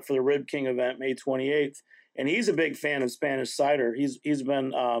coming up for the Rib King event May 28th, and he's a big fan of Spanish cider. He's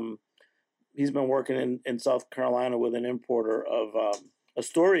been working in South Carolina with an importer of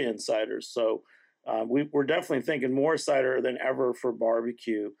Asturian ciders. So we're definitely thinking more cider than ever for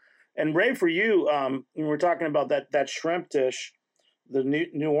barbecue. And Ray, for you, when we're talking about that shrimp dish, the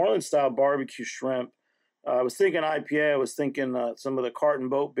New Orleans style barbecue shrimp, I was thinking IPA. I was thinking some of the Carton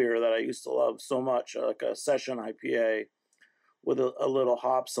Boat beer that I used to love so much, like a session IPA with a little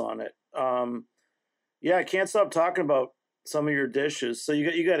hops on it. I can't stop talking about some of your dishes. So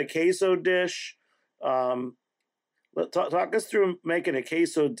you got a queso dish. Talk us through making a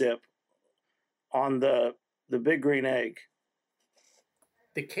queso dip on the big green egg.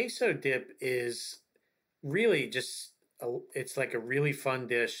 The queso dip is really just it's like a really fun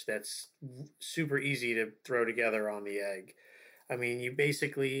dish that's super easy to throw together on the egg. I mean, you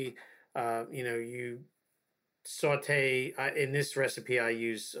basically you saute. In this recipe I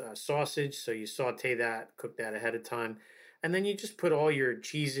use sausage, so you saute that, cook that ahead of time, and then you just put all your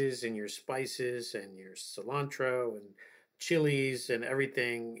cheeses and your spices and your cilantro and chilies and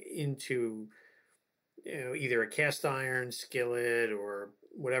everything into either a cast iron skillet or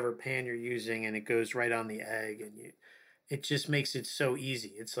whatever pan you're using, and it goes right on the egg, and it just makes it so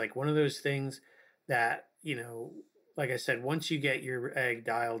easy. It's like one of those things that, like I said, once you get your egg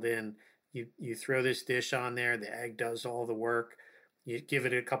dialed in, you throw this dish on there, the egg does all the work, you give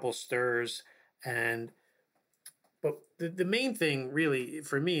it a couple stirs, but the main thing really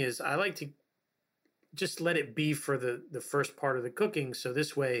for me is I like to just let it be for the first part of the cooking. So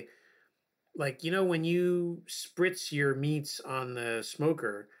this way, like, when you spritz your meats on the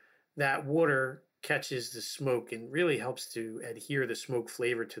smoker, that water catches the smoke and really helps to adhere the smoke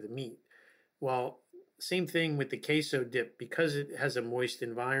flavor to the meat. Well, same thing with the queso dip, because it has a moist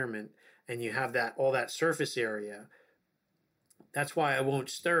environment and you have all that surface area. That's why I won't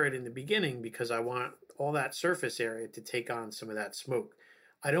stir it in the beginning, because I want all that surface area to take on some of that smoke.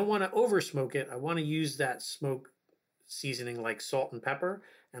 I don't want to over smoke it. I want to use that smoke seasoning like salt and pepper,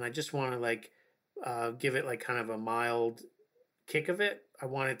 and I just want to give it like kind of a mild kick of it. I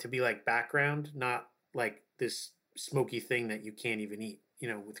want it to be like background, not like this smoky thing that you can't even eat,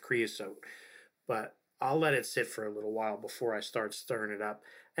 with creosote. But I'll let it sit for a little while before I start stirring it up.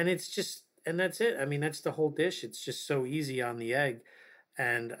 And and that's it. I mean, that's the whole dish. It's just so easy on the egg.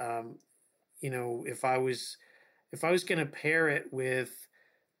 And, if I was going to pair it with,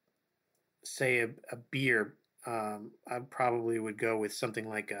 say, a beer, I probably would go with something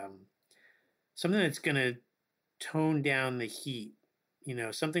like, something that's going to tone down the heat,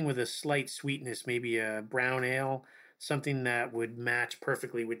 something with a slight sweetness, maybe a brown ale, something that would match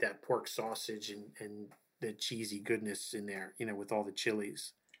perfectly with that pork sausage and the cheesy goodness in there, with all the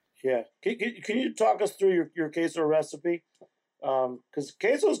chilies. Yeah. Can you talk us through your queso recipe? Because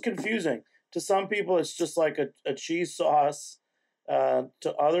queso is confusing. To some people, it's just like a cheese sauce.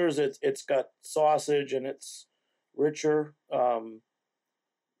 To others, it's got sausage and it's richer.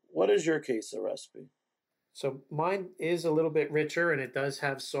 What is your queso recipe? So mine is a little bit richer, and it does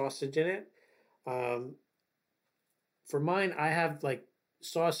have sausage in it. Um, for mine, I have like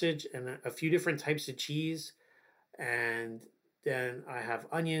sausage and a few different types of cheese, and then I have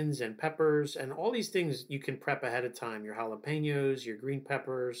onions and peppers, and all these things you can prep ahead of time. Your jalapenos, your green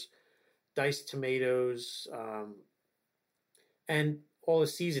peppers, diced tomatoes, and all the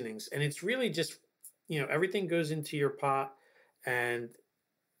seasonings. And it's really just, everything goes into your pot and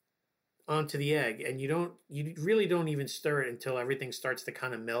onto the egg, and you really don't even stir it until everything starts to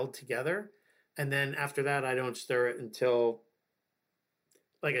kind of meld together. And then after that, I don't stir it until,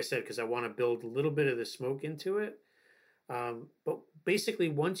 like I said, because I want to build a little bit of the smoke into it. But basically,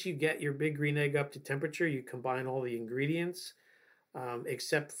 once you get your big green egg up to temperature, you combine all the ingredients,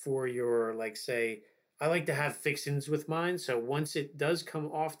 except for your, like, say, I like to have fixins with mine. So once it does come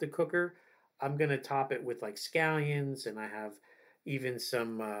off the cooker, I'm going to top it with like scallions, and I have even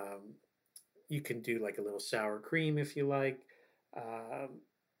some, you can do like a little sour cream if you like,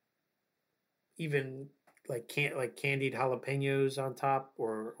 even like candied jalapenos on top,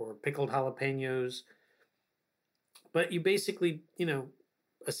 or pickled jalapenos. But you basically,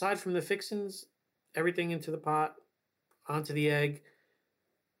 aside from the fixins, everything into the pot, onto the egg,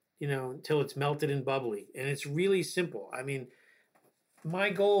 until it's melted and bubbly. And it's really simple. I mean, my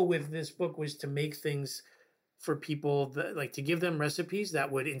goal with this book was to make things for people that, like, to give them recipes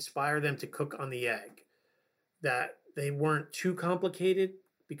that would inspire them to cook on the egg, that they weren't too complicated,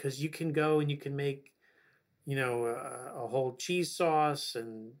 because you can go and you can make, a whole cheese sauce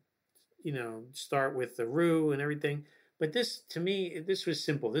and, start with the roux and everything. But this, to me, this was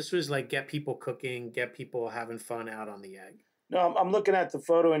simple. This was like get people cooking, get people having fun out on the egg. No, I'm looking at the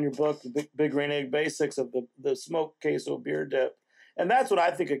photo in your book, the big green egg basics of the smoked queso beer dip. And that's what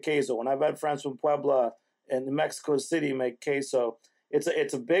I think of queso. When I've had friends from Puebla and Mexico City make queso,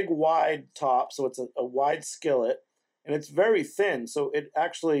 it's a big wide top, so it's a wide skillet, and it's very thin. So it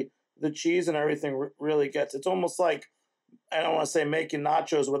actually, the cheese and everything really gets, it's almost like, I don't want to say making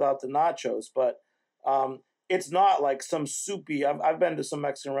nachos without the nachos, but it's not like some soupy, I've been to some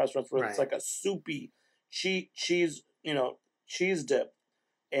Mexican restaurants where It's like a soupy cheese, cheese dip.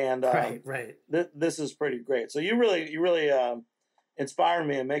 And right. This is pretty great. So you really inspired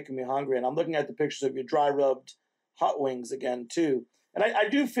me and making me hungry. And I'm looking at the pictures of your dry rubbed hot wings again too. And I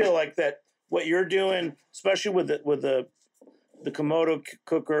do feel like that what you're doing, especially with the Komodo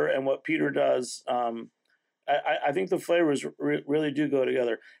cooker and what Peter does, I think the flavors really do go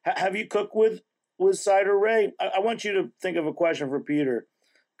together. Have you cooked with Cider, Ray? I want you to think of a question for Peter,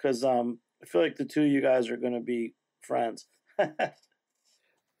 because I feel like the two of you guys are going to be friends.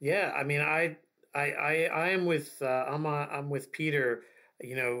 Yeah, I mean, I am with I'm with Peter.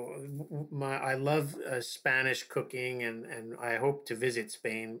 I love Spanish cooking, and I hope to visit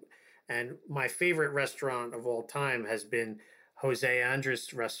Spain. And my favorite restaurant of all time has been Jose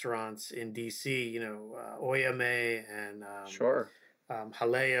Andres restaurants in DC. Oyame and Sure.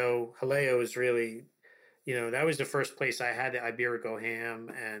 Jaleo. Jaleo is really, that was the first place I had the Iberico ham,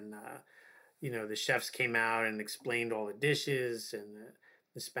 and the chefs came out and explained all the dishes and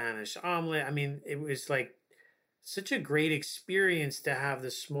the Spanish omelet. I mean, it was like such a great experience to have the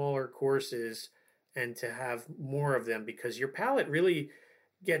smaller courses and to have more of them, because your palate really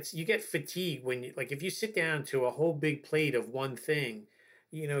you get fatigued when if you sit down to a whole big plate of one thing,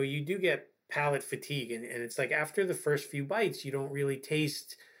 you do get palate fatigue. And it's like after the first few bites, you don't really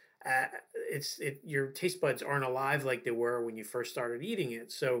taste, your taste buds aren't alive like they were when you first started eating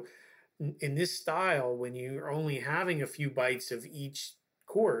it. So in this style, when you're only having a few bites of each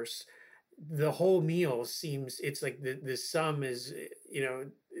course, the whole meal seems, it's like the sum is,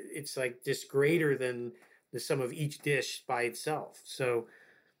 it's like just greater than the sum of each dish by itself. So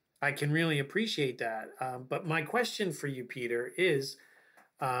I can really appreciate that. But my question for you, Peter, is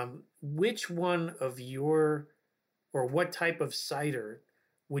which one of your, or what type of cider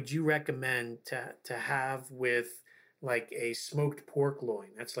would you recommend to have with like a smoked pork loin?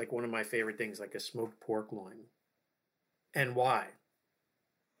 That's like one of my favorite things, like a smoked pork loin. And why?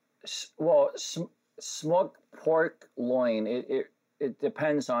 Well, smoked pork loin, it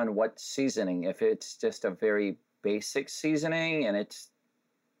depends on what seasoning. If it's just a very basic seasoning and it's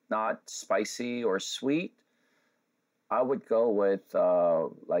not spicy or sweet, I would go with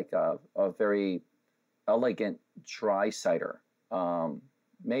like a very elegant dry cider.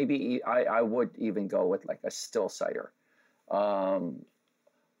 Maybe I would even go with like a still cider, or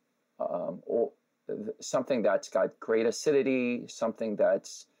something that's got great acidity, something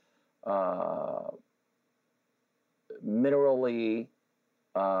that's minerally,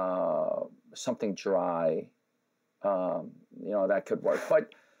 something dry. That could work.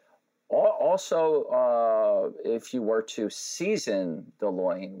 But also, if you were to season the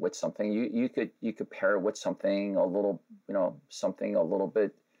loin with something, you could pair it with something a little, something a little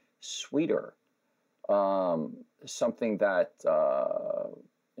bit sweeter, something that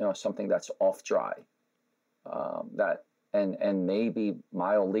something that's off dry, that and maybe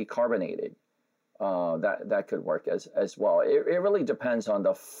mildly carbonated. That could work as well. It really depends on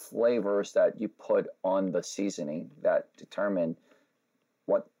the flavors that you put on the seasoning that determine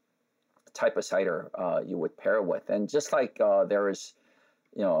what type of cider you would pair it with. And just like there is,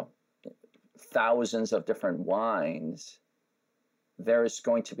 thousands of different wines, there's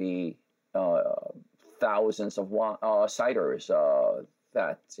going to be thousands of ciders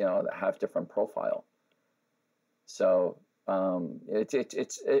that that have different profile. So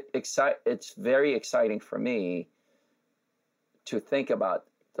it's very exciting for me to think about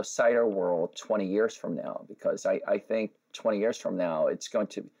the cider world 20 years from now, because I think 20 years from now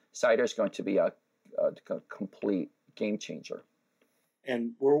cider is going to be a complete game changer.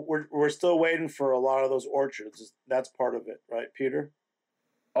 And we're still waiting for a lot of those orchards. That's part of it, right, Peter?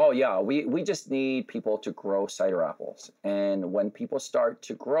 Oh yeah, we just need people to grow cider apples, and when people start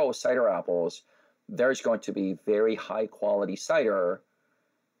to grow cider apples, there's going to be very high quality cider,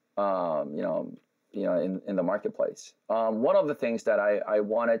 in the marketplace. One of the things that I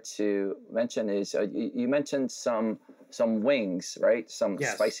wanted to mention is you mentioned some wings, right? Some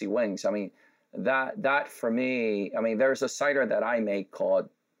Yes. Spicy wings. I mean, that for me, I mean, there's a cider that I make called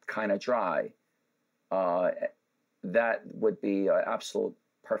Kind of Dry. That would be an absolute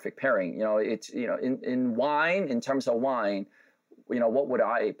perfect pairing. It's in wine, in terms of wine, what would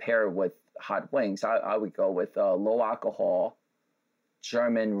I pair with hot wings? I would go with low alcohol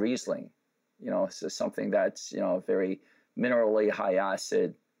German Riesling. So something that's very minerally high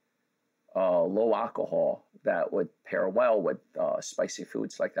acid, low alcohol, that would pair well with spicy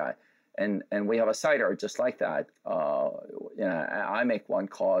foods like that. And we have a cider just like that. I make one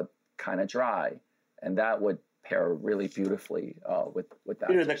called Kind of Dry, and that would pair really beautifully with that.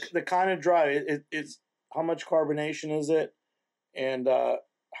 Peter, the Kind of Dry, it's how much carbonation is it, and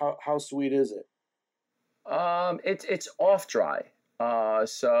how sweet is it? It's off dry.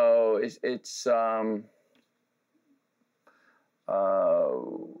 So it's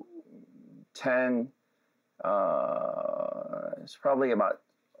 10. It's probably about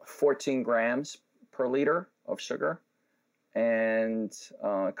 14 grams per liter of sugar, and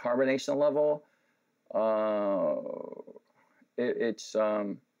carbonation level. It's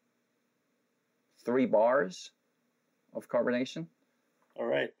 3 bars of carbonation. All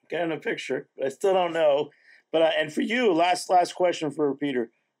right, getting a picture, but I still don't know. But and for you, last question for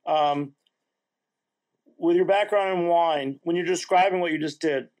Peter. With your background in wine, when you're describing what you just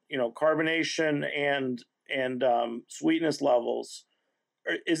did, carbonation and sweetness levels,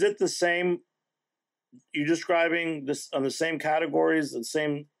 is it the same? You describing this on the same categories, the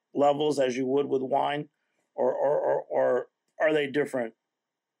same levels as you would with wine, or are they different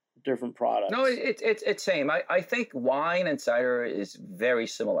products? No, it's same. I think wine and cider is very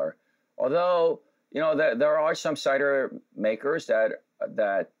similar, although there are some cider makers that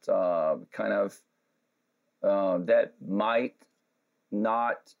that might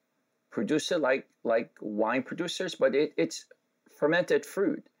not produce it like wine producers, but it's fermented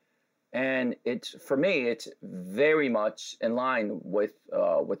fruit, and for me it's very much in line with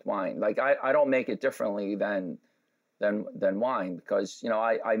wine. Like I don't make it differently than wine, because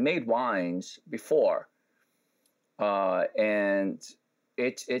I made wines before, and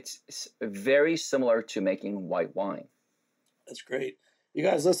it's very similar to making white wine. That's great. You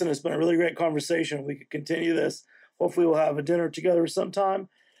guys listen, it's been a really great conversation. We could continue this. Hopefully we'll have a dinner together sometime.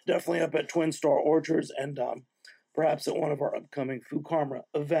 Definitely up at Twin Star Orchards. And perhaps at one of our upcoming Food Karma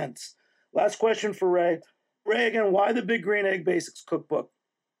events. Last question for Ray. Ray, again, why the Big Green Egg Basics Cookbook?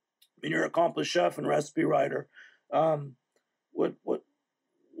 I mean, you're an accomplished chef and recipe writer.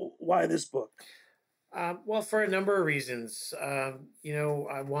 Why this book? Well, for a number of reasons. I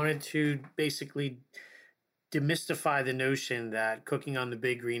wanted to basically demystify the notion that cooking on the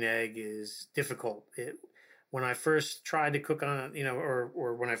Big Green Egg is difficult. When I first tried to cook on,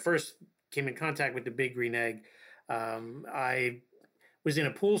 or when I first came in contact with the Big Green Egg, I was in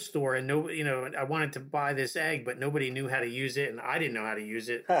a pool store and I wanted to buy this egg, but nobody knew how to use it, and I didn't know how to use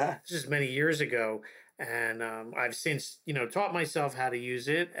it. This is many years ago, and I've since taught myself how to use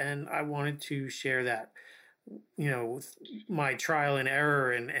it, and I wanted to share that, my trial and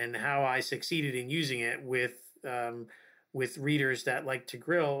error and how I succeeded in using it with readers that like to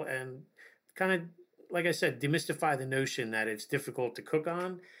grill, and kind of, like I said, demystify the notion that it's difficult to cook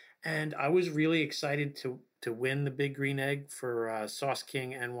on. And I was really excited to win the Big Green Egg for Sauce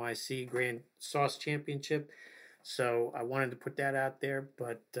King NYC Grand Sauce Championship. So I wanted to put that out there.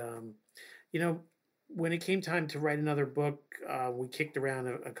 But, when it came time to write another book, we kicked around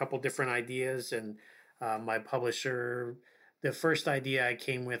a couple different ideas. And my publisher, the first idea I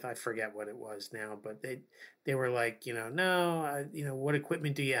came with, I forget what it was now, but they were like, no, what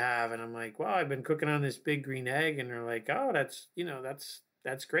equipment do you have? And I'm like, well, I've been cooking on this Big Green Egg. And they're like, oh, that's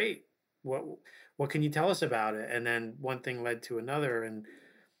great. What can you tell us about it? And then one thing led to another, and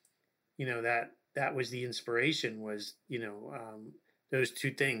that was the inspiration, was those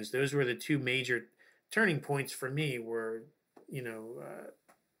two things. Those were the two major turning points for me, were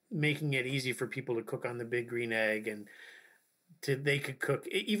making it easy for people to cook on the Big Green Egg, and they could cook,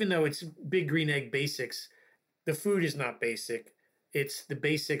 even though it's Big Green Egg Basics. The food is not basic. It's the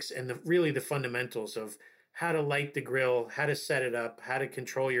basics and really the fundamentals of how to light the grill, how to set it up, how to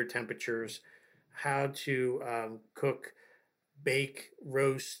control your temperatures, how to cook, bake,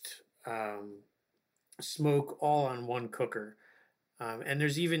 roast, smoke, all on one cooker. And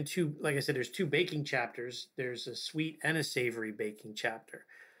there's even two, like I said, there's two baking chapters. There's a sweet and a savory baking chapter.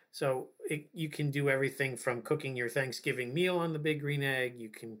 So you can do everything from cooking your Thanksgiving meal on the Big Green Egg. You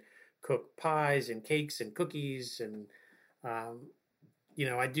can cook pies and cakes and cookies, and I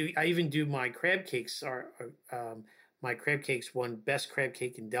even do my crab cakes. My crab cakes won best crab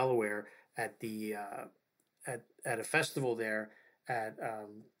cake in Delaware at the at a festival there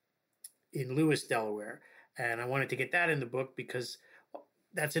in Lewis, Delaware, and I wanted to get that in the book because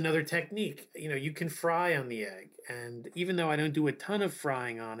that's another technique. You can fry on the egg, and even though I don't do a ton of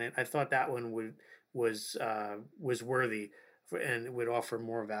frying on it, I thought that one was worthy and would offer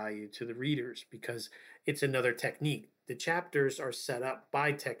more value to the readers because it's another technique. The chapters are set up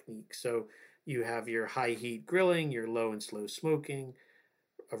by technique. So you have your high heat grilling, your low and slow smoking,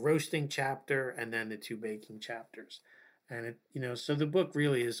 a roasting chapter, and then the two baking chapters. And so the book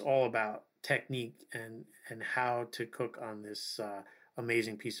really is all about technique and how to cook on this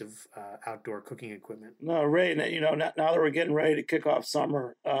amazing piece of outdoor cooking equipment. No, Ray, now that we're getting ready to kick off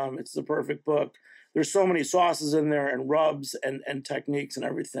summer, it's the perfect book. There's so many sauces in there and rubs and techniques and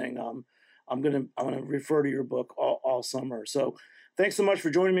everything. I'm gonna refer to your book all summer. So thanks so much for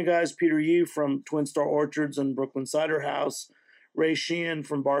joining me, guys. Peter Yee from Twin Star Orchards and Brooklyn Cider House, Ray Sheehan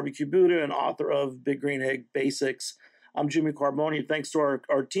from BBQ Buddha and author of Big Green Egg Basics. I'm Jimmy Carboni. Thanks to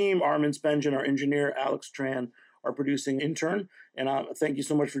our team, Armin Spengen, our engineer, Alex Tran, our producing intern. And thank you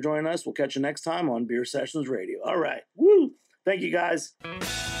so much for joining us. We'll catch you next time on Beer Sessions Radio. All right. Woo! Thank you, guys.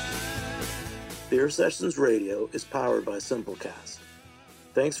 Beer Sessions Radio is powered by Simplecast.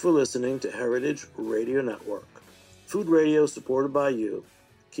 Thanks for listening to Heritage Radio Network. Food radio supported by you.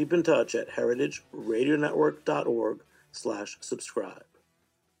 Keep in touch at heritageradionetwork.org/subscribe.